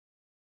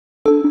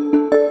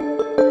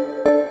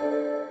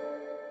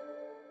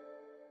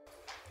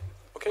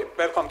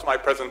Welcome to my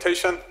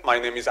presentation. My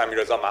name is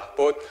Amirreza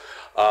Mahbod,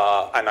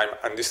 and I'm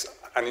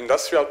an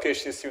industrial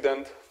PhD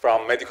student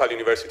from Medical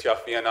University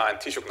of Vienna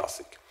and tissue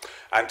gnostic.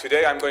 And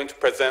today I'm going to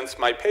present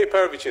my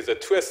paper, which is a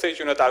two-stage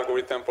unit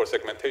algorithm for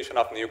segmentation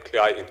of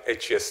nuclei in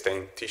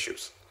H&E-Stained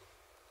tissues.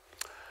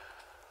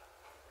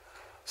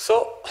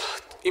 So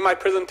in my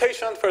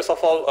presentation, first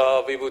of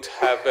all, we would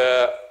have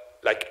a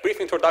brief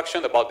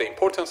introduction about the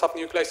importance of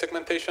nuclei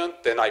segmentation.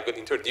 Then I will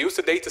introduce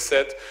the data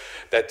set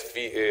that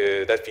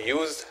we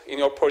used in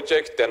your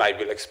project. Then I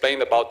will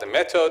explain about the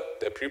method,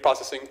 the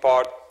pre-processing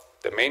part,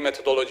 the main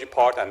methodology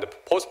part, and the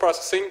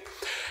post-processing.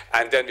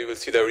 And then we will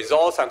see the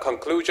results and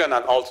conclusion,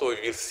 and also we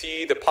will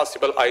see the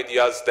possible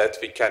ideas that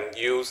we can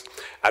use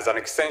as an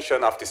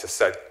extension of this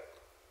study.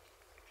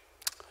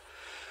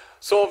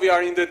 So we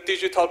are in the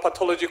digital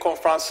pathology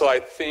conference, so I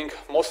think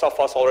most of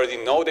us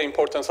already know the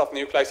importance of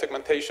nuclei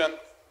segmentation.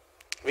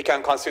 We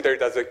can consider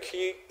it as a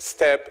key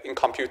step in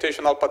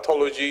computational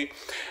pathology.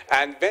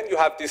 And when you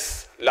have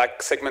this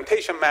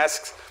segmentation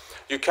masks,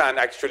 you can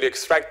actually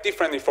extract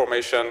different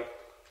information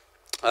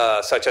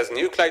such as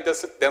nuclei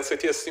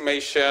density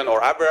estimation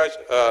or average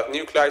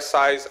nuclei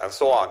size and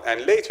so on.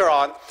 And later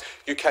on,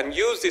 you can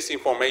use this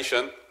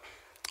information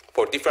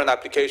for different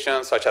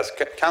applications such as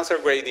cancer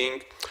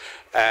grading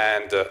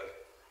and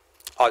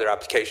other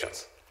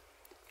applications.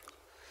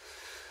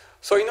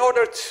 So in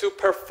order to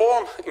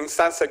perform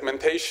instant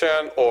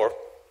segmentation or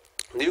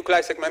nuclei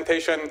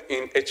segmentation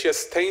in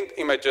H&E-Stained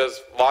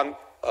images, one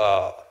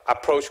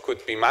approach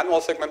could be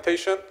manual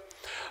segmentation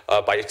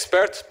by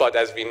experts, but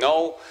as we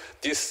know,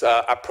 this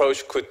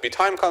approach could be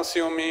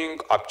time-consuming,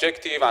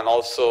 objective, and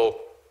also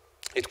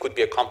it could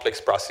be a complex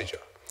procedure.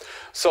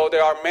 So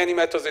there are many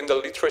methods in the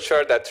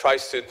literature that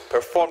tries to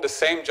perform the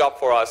same job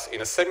for us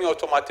in a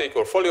semi-automatic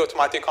or fully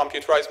automatic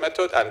computerized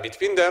method, and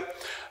between them,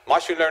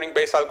 machine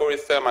learning-based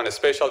algorithm and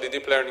especially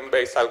deep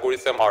learning-based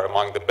algorithm are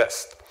among the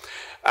best.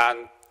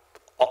 And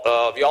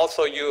we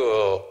also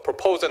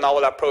propose a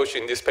novel approach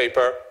in this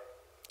paper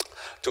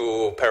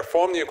to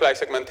perform nuclei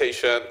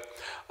segmentation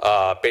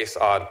based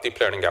on deep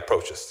learning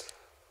approaches.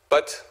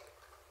 But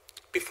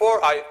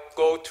before I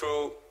go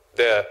through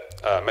the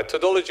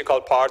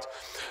methodological part,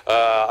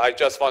 I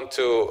just want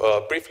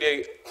to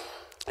briefly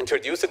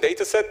introduce the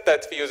data set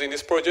that we use in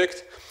this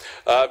project.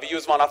 We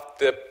use one of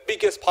the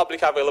biggest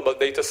public available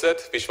data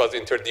set, which was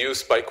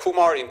introduced by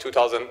Kumar in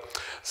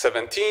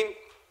 2017.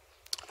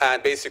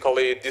 And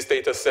basically, this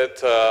data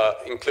set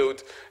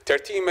include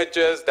 30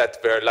 images that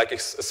were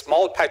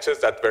small patches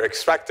that were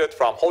extracted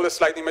from whole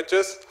slide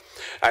images.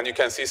 And you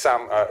can see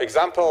some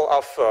example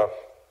of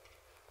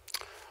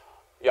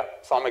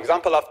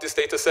this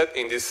data set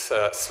in this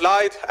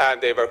slide, and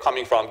they were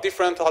coming from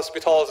different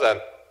hospitals and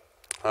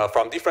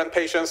from different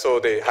patients, so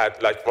they had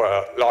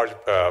large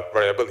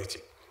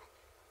variability.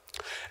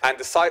 And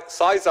the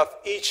size of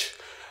each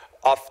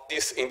of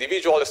these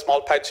individual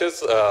small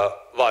patches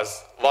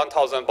was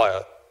 1,000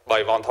 by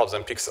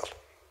 1,000 pixels.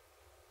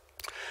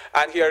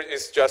 And here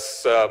is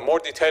just more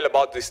detail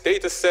about this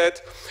data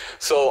set.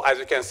 So as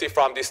you can see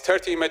from these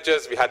 30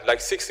 images, we had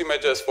 6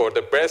 images for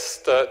the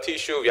breast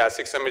tissue, we had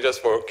 6 images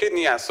for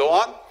kidney, and so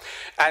on.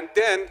 And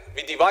then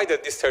we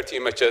divided these 30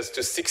 images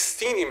to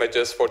 16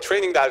 images for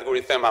training the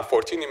algorithm and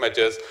 14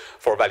 images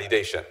for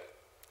validation.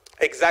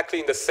 Exactly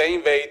in the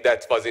same way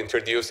that was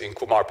introduced in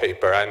Kumar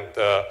paper. And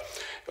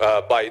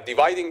by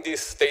dividing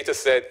this data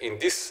set in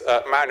this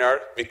manner,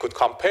 we could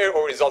compare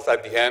our results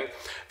at the end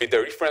with the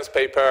reference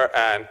paper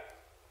and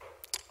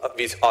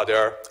with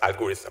other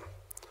algorithm.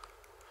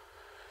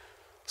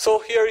 So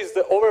here is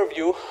the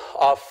overview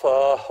of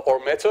our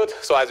method.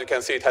 So as you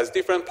can see, it has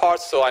different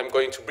parts. So I'm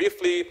going to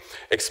briefly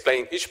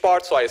explain each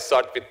part. So I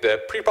start with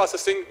the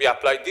pre-processing. We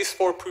apply these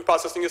 4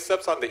 pre-processing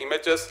steps on the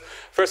images.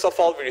 First of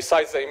all, we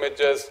resize the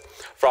images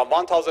from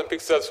 1,000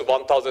 pixels to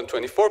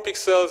 1,024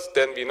 pixels.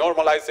 Then we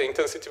normalize the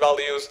intensity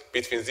values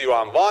between 0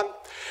 and 1.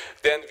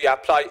 Then we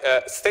apply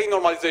a stain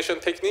normalization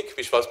technique,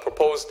 which was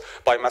proposed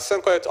by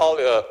Masenko et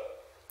al.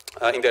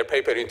 In their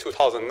paper in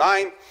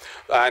 2009.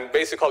 And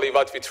basically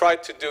what we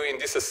tried to do in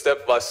this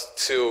step was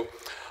to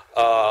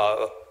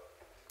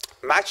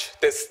match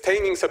the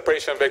staining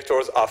separation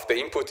vectors of the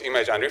input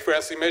image and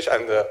reference image.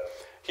 And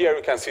here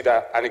you can see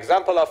an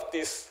example of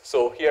this.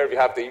 So here we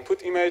have the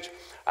input image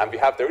and we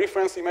have the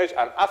reference image.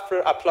 And after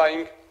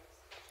applying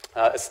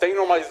a stain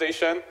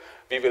normalization,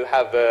 we will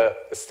have a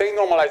stain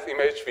normalized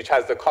image which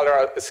has the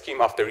color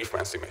scheme of the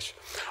reference image.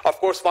 Of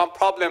course, one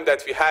problem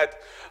that we had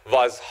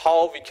was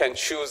how we can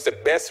choose the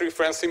best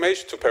reference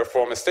image to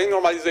perform a stain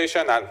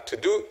normalization. And to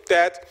do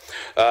that,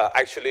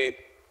 actually,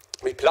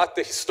 we plot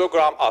the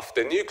histogram of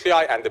the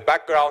nuclei and the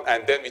background,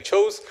 and then we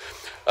chose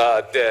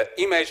the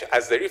image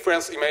as the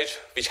reference image,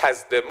 which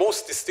has the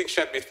most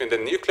distinction between the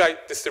nuclei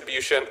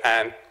distribution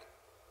and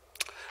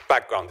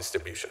background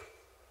distribution.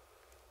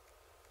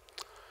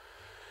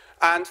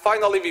 And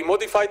finally, we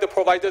modified the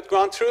provided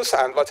ground truths.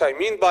 And what I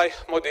mean by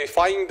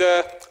modifying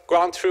the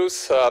ground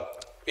truths,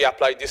 we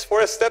apply these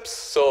 4 steps.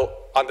 So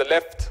on the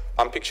left,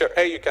 on picture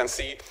A, you can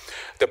see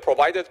the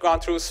provided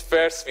ground truths.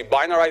 First, we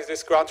binarize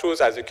these ground truths,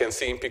 as you can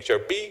see in picture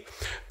B.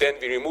 Then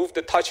we remove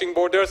the touching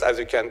borders, as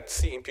you can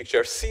see in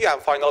picture C.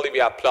 And finally, we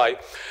apply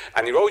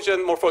an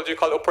erosion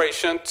morphological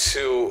operation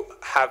to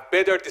have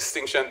better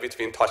distinction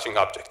between touching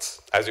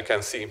objects, as you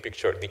can see in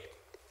picture D.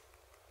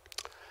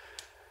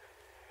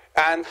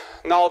 And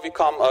now we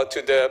come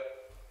to the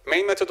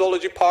main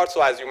methodology part.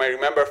 So as you may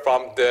remember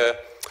from the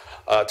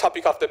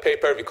topic of the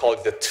paper, we call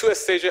it the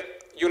two-stage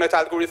unit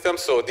algorithm.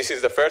 So this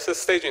is the first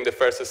stage. In the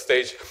first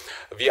stage,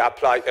 we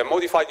apply a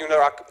modified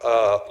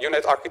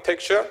unit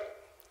architecture,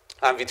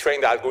 and we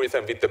train the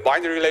algorithm with the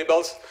binary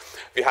labels.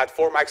 We had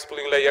 4 max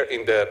pooling layers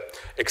in the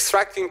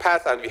extracting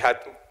path, and we had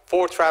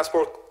 4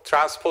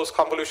 transpose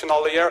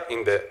convolutional layers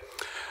in the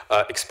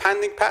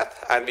expanding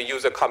path, and we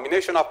use a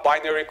combination of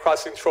binary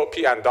cross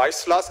entropy and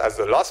dice loss as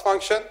the loss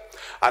function.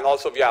 And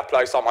also we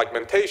apply some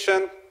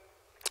augmentation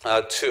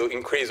to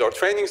increase our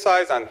training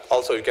size, and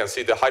also you can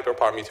see the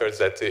hyperparameters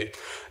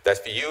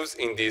that we use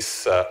in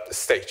this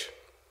stage.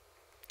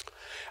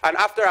 And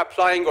after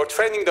applying or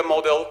training the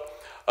model,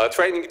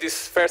 training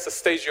this first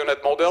stage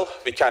unit model,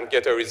 we can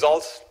get a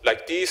result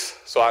like this.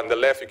 So on the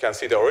left, you can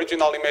see the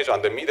original image.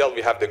 On the middle,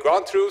 we have the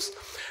ground truths.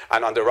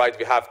 And on the right,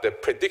 we have the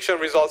prediction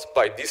results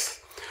by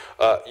this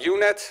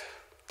unit.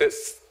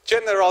 This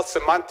general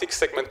semantic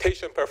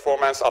segmentation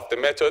performance of the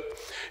method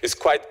is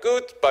quite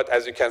good, but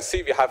as you can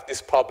see, we have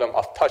this problem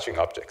of touching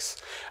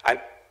objects. And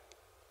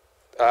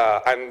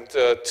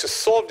to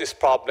solve this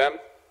problem,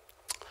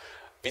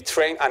 we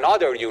train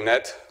another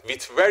unit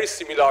with very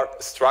similar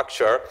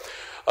structure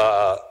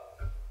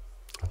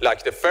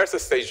like the first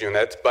stage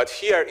unit, but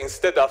here,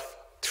 instead of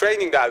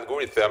training the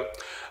algorithm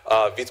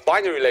with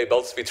binary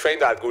labels, we train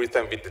the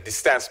algorithm with the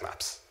distance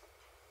maps.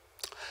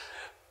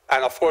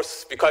 And of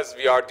course, because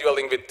we are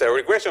dealing with the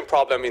regression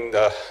problem in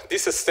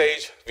this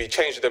stage, we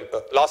change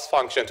the loss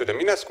function to the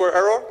mean square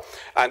error,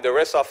 and the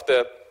rest of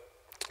the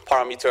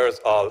parameters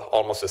are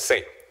almost the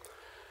same.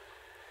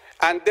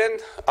 And then,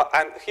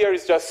 and here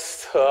is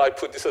just, I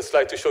put this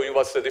slide to show you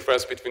what's the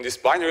difference between these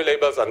binary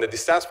labels and the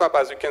distance map,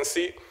 as you can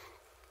see.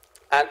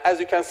 And as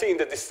you can see in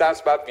the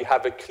distance map, we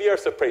have a clear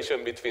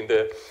separation between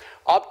the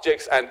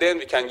objects, and then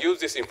we can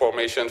use this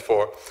information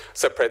for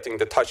separating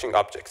the touching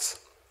objects.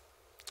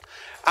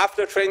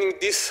 After training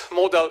this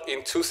model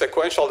in 2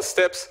 sequential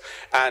steps,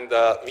 and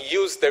we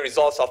use the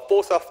results of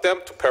both of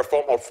them to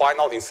perform our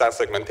final instance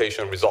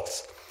segmentation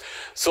results.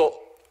 So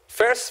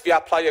first, we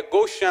apply a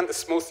Gaussian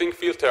smoothing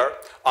filter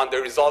on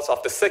the results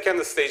of the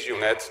second stage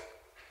unit.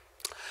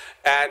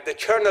 And the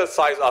kernel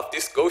size of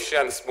this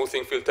Gaussian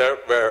smoothing filter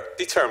were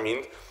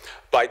determined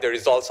by the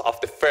results of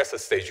the first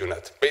stage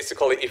unit.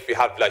 Basically, if we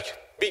have like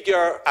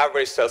bigger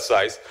average cell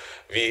size,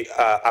 we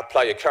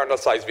apply a kernel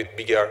size with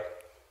bigger.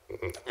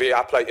 We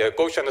apply a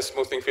Gaussian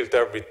smoothing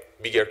filter with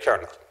bigger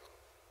kernel.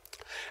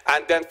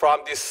 And then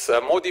from this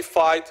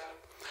modified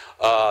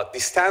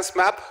distance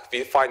map,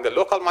 we find the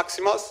local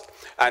maximas,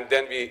 and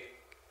then we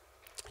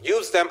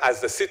use them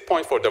as the seed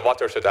point for the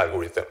watershed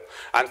algorithm.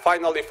 And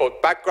finally, for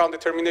background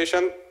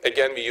determination,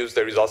 again, we use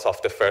the results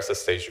of the first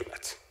stage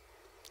unit.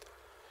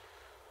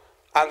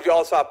 And we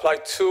also apply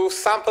 2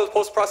 sample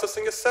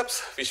post-processing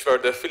steps, which were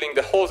the filling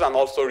the holes and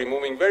also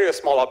removing very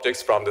small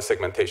objects from the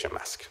segmentation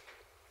mask.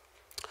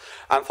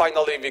 And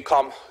finally, we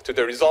come to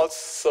the results.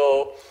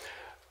 So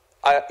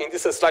in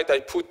this slide, I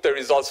put the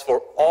results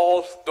for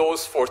all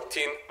those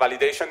 14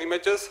 validation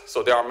images.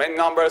 So there are many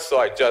numbers, so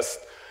I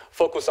just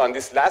focus on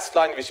this last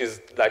line, which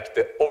is like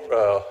the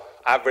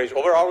average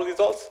overall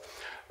results.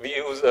 We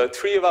use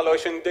 3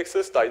 evaluation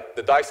indexes,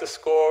 the DICE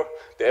score,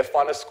 the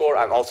F1 score,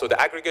 and also the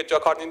aggregate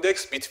Jacquard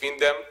index. Between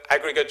them,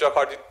 aggregate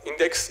Jacquard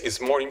index is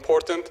more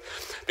important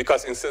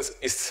because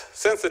it's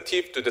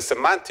sensitive to the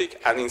semantic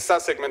and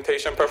instance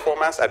segmentation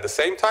performance at the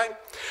same time.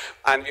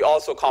 And we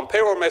also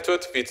compare our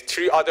method with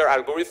 3 other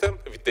algorithms,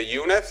 with the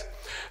unit,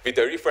 with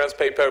the reference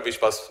paper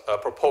which was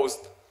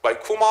proposed by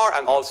Kumar,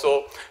 and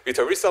also with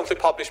a recently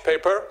published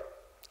paper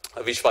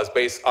which was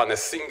based on a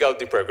single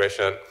deep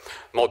regression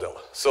model.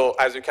 So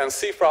as you can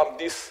see from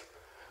these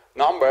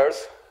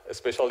numbers,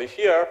 especially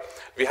here,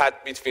 we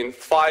had between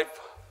 5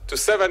 to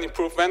 7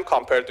 improvement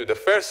compared to the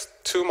first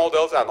 2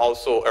 models, and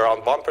also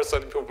around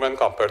 1% improvement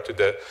compared to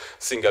the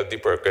single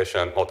deep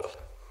regression model.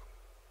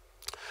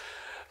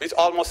 With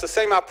almost the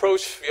same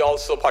approach, we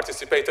also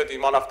participated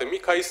in one of the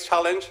MICAI's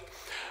challenge.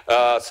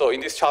 So in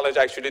this challenge,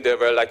 actually, there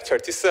were like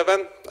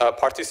 37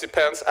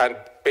 participants, and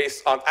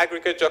based on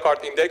aggregate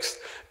Jacquard index,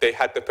 they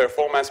had the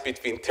performance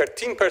between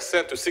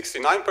 13% to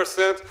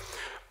 69%,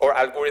 or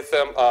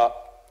algorithm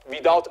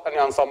without any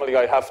ensembling,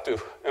 I have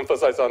to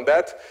emphasize on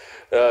that,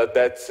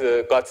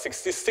 got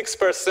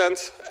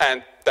 66%,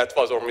 and that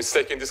was our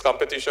mistake in this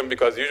competition,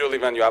 because usually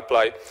when you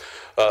apply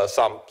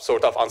some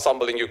sort of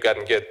ensembling, you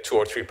can get 2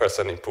 or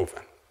 3%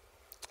 improvement.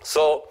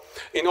 So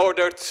in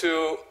order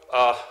to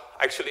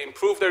actually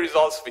improve the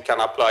results, we can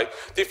apply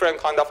different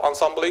kind of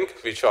ensembling,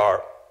 which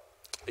are,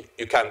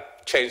 you can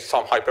change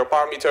some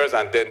hyperparameters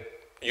and then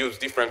use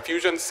different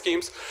fusion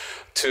schemes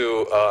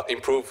to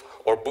improve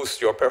or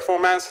boost your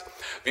performance.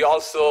 We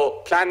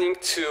also planning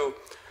to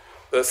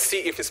see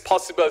if it's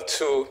possible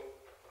to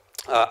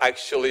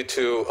actually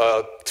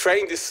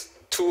train these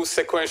two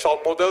sequential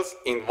models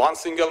in one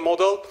single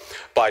model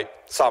by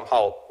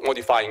somehow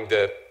modifying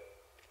the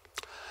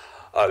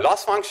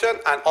loss function.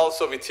 And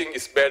also we think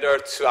it's better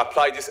to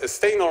apply this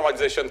stain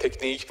normalization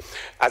technique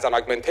as an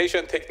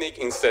augmentation technique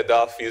instead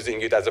of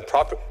using it as a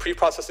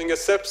pre-processing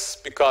steps,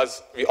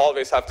 because we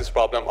always have this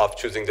problem of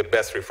choosing the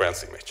best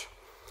reference image.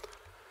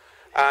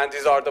 And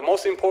these are the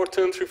most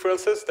important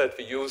references that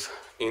we use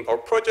in our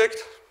project.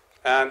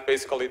 And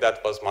basically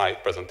that was my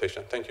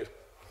presentation. Thank you.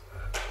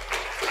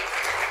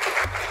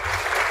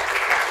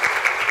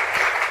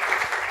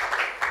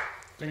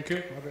 Thank you.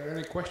 Are there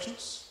any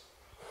questions?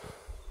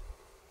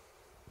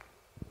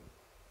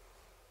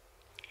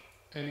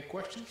 Any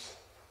questions?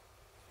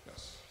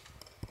 Yes.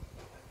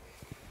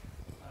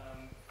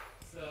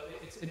 So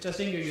it's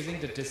interesting you're using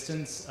the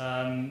distance.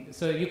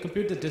 So you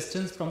compute the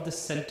distance from the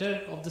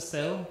center of the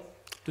cell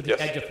to the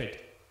edge of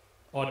it,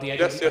 or the edge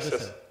of the other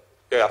cell?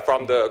 Yeah,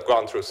 from the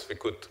ground truth, we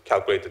could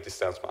calculate the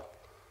distance map.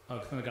 Oh,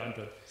 from the ground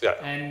truth. Yeah.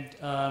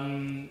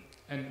 And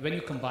when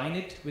you combine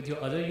it with your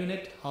other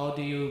unit, how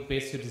do you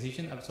base your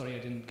decision? I'm sorry, I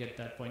didn't get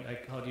that point.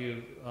 Like, how do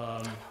you...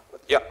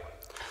 Yeah.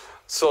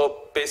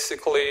 So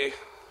basically,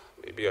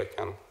 maybe I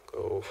can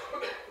go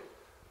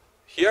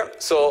here.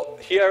 So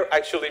here,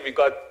 actually, we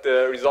got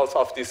the results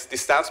of this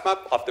distance map,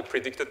 of the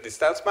predicted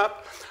distance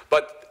map.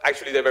 But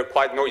actually, they were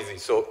quite noisy.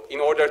 So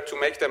in order to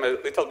make them a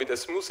little bit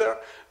smoother,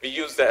 we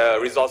used the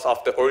results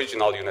of the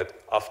original unit,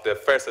 of the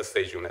first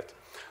stage unit.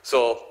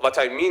 So what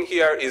I mean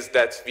here is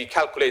that we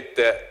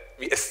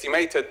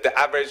estimated the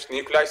average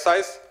nuclei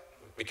size.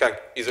 We can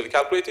easily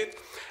calculate it.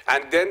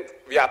 And then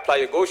we apply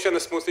a Gaussian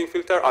smoothing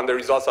filter on the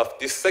results of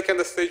this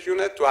second stage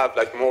unit to have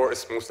like more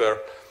smoother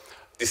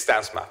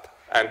distance map.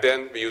 And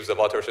then we use the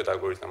watershed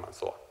algorithm and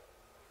so on.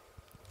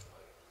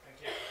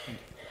 Thank you.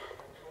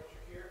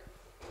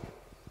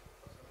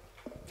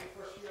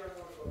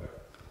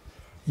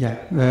 Yeah,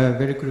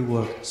 very good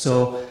work.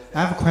 So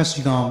I have a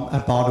question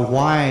about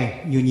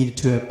why you need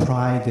to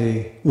apply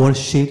the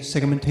watershed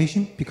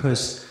segmentation,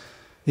 because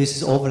this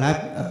is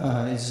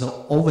it's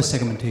over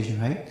segmentation,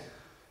 right?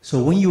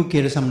 So when you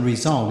get some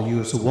result, you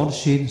use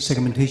watershed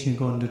segmentation, you're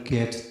going to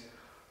get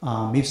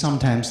maybe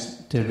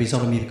sometimes the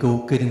result may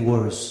go getting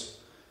worse.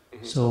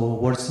 Mm-hmm. So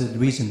what's the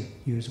reason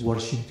you use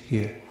watershed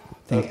here?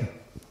 Thank you.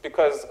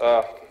 Because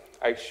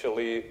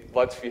actually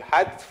what we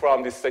had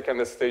from this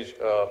second stage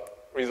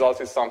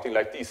results is something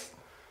like this.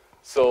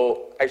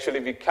 So actually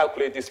we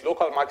calculate these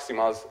local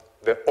maximas,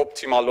 the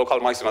optimal local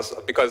maximas,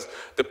 because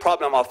the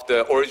problem of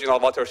the original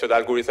watershed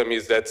algorithm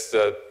is that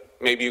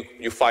maybe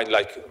you find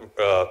like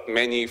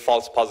many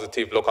false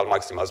positive local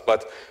maximas.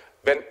 But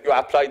when you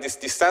apply this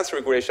distance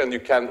regression, you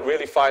can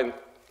really find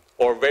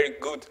very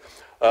good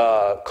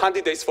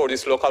candidates for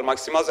these local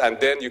maximas, and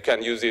then you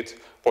can use it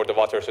for the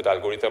watershed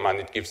algorithm, and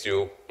it gives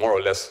you more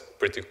or less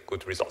pretty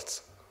good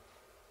results.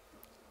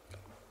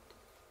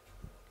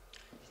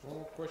 One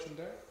more question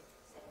there.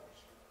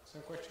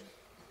 Same question.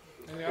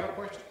 Any other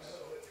questions?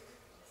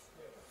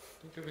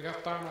 I think if we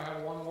have time, I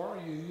have one more.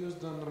 You used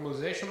the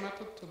normalization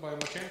method by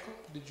Machenko.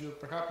 Did you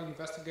perhaps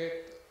investigate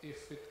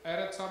if it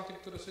added something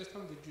to the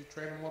system? Did you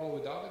train a model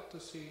without it to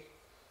see?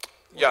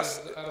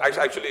 Yes,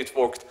 actually it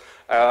worked.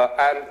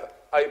 And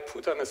I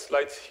put on a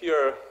slide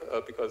here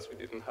because we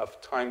didn't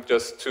have time,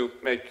 just to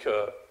make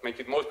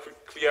it more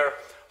clear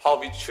how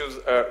we choose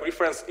a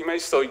reference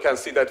image. So you can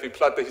see that we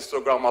plot the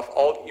histogram of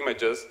all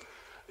images.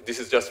 This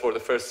is just for the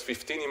first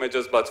 15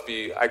 images, but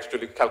we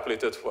actually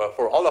calculated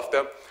for all of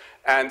them.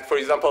 And for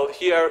example,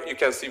 here you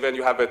can see when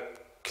you have a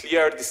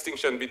clear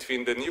distinction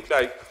between the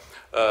nuclei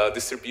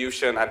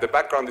distribution and the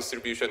background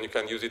distribution, you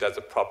can use it as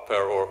a proper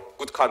or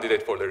good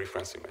candidate for the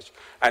reference image.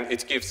 And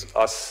it gives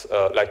us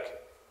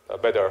like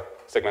better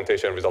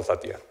segmentation results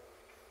at the end.